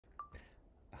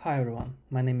Hi everyone,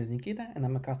 my name is Nikita and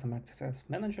I'm a Customer Success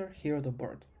Manager here at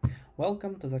Oboard.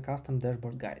 Welcome to the Custom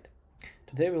Dashboard Guide.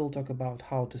 Today we will talk about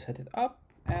how to set it up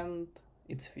and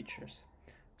its features.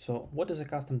 So what is a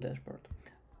custom dashboard?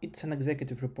 It's an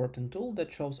executive reporting tool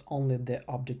that shows only the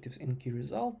objectives and key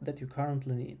results that you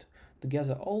currently need,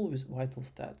 together all with vital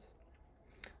stats.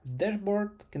 The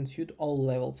dashboard can suit all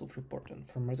levels of reporting,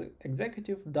 from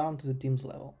executive down to the team's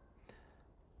level.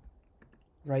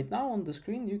 Right now on the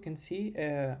screen you can see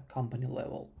a company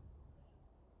level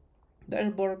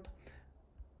dashboard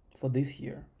for this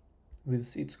year,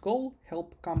 with its goal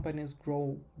help companies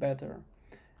grow better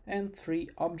and 3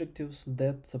 objectives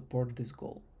that support this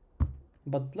goal.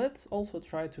 But let's also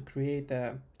try to create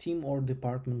a team or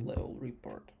department level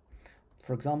report.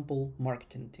 For example,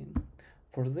 marketing team.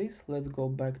 For this, let's go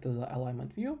back to the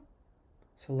alignment view,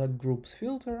 select groups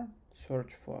filter,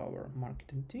 search for our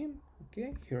marketing team.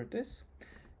 Okay, here it is.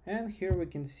 And here we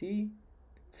can see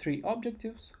 3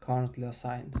 objectives currently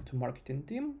assigned to marketing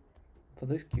team for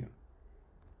this queue.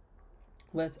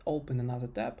 Let's open another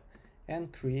tab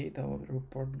and create our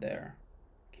report there.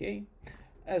 Okay,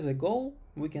 as a goal,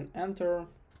 we can enter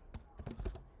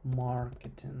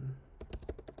marketing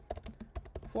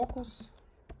focus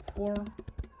for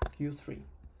Q3,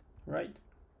 right?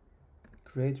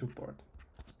 Create report.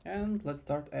 And let's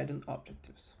start adding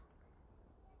objectives.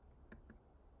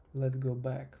 Let's go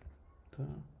back to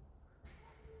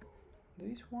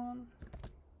this one.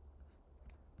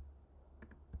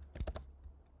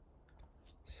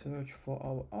 Search for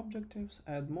our objectives,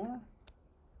 add more.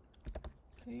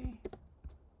 Okay,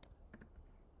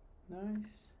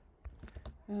 nice.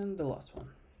 And the last one.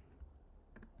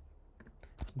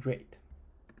 Great.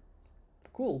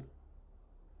 Cool.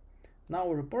 Now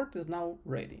our report is now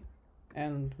ready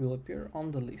and will appear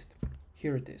on the list.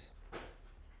 Here it is.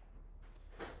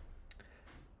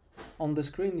 On the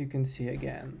screen you can see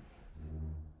again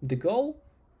the goal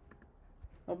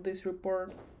of this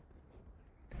report,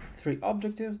 3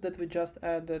 objectives that we just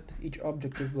added. Each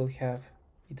objective will have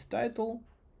its title,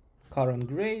 current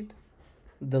grade,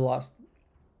 the last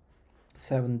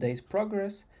 7 days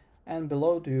progress, and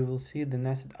below you will see the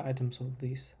nested items of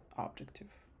this objective.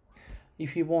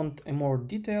 If you want a more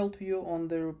detailed view on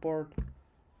the report,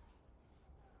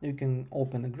 you can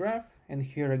open a graph and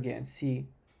here again see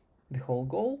the whole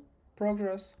goal,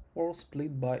 progress, or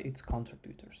split by its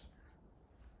contributors.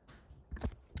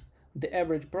 The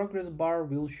average progress bar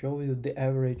will show you the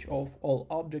average of all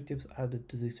objectives added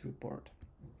to this report.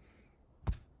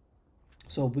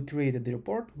 So we created the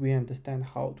report, we understand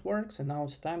how it works, and now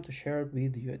it's time to share it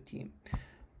with your team.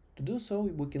 To do so,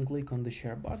 we can click on the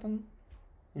share button,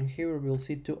 and here we'll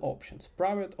see 2 options,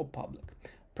 private or public.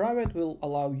 Private will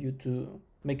allow you to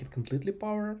make it completely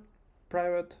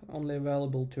private, only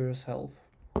available to yourself,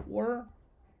 or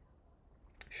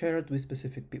share it with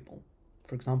specific people,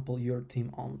 for example your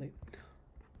team only.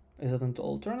 As an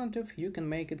alternative, you can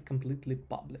make it completely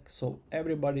public, so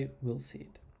everybody will see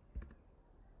it.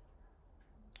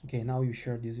 Okay, now you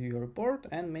shared your report,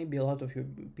 and maybe a lot of your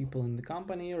people in the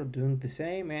company are doing the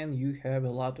same, and you have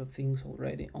a lot of things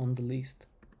already on the list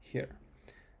here.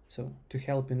 So to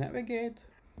help you navigate,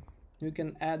 you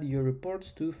can add your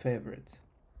reports to favorites.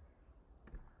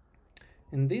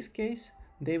 In this case,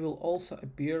 they will also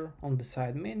appear on the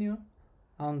side menu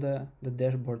under the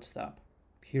Dashboards tab.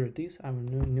 Here it is, our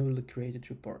newly created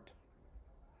report.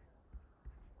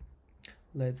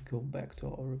 Let's go back to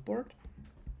our report.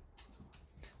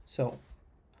 So,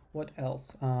 what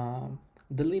else?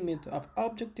 The limit of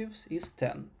objectives is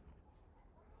 10.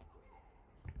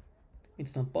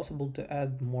 It's not possible to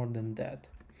add more than that.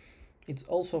 It's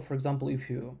also, for example, if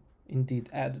you indeed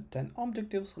add 10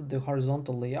 objectives, the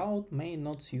horizontal layout may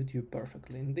not suit you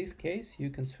perfectly. In this case, you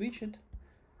can switch it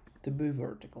to be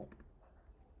vertical,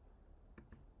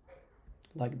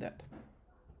 like that.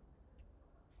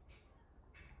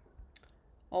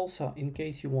 Also, in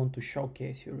case you want to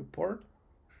showcase your report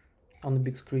on the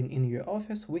big screen in your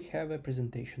office, we have a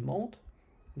presentation mode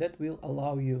that will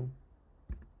allow you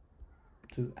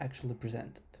to actually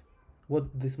present it.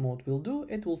 What this mode will do,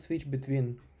 it will switch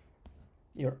between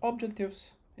your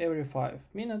objectives every 5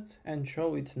 minutes and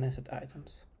show its nested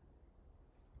items.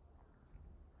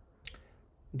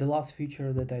 The last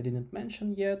feature that I didn't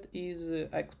mention yet is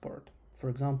export. For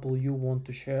example, you want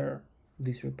to share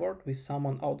this report with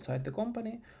someone outside the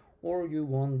company, or you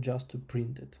want just to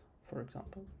print it, for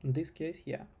example. In this case,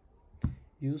 yeah,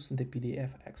 use the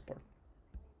PDF export.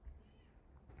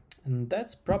 And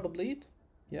that's probably it.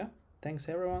 Yeah, thanks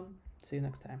everyone. See you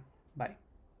next time. Bye.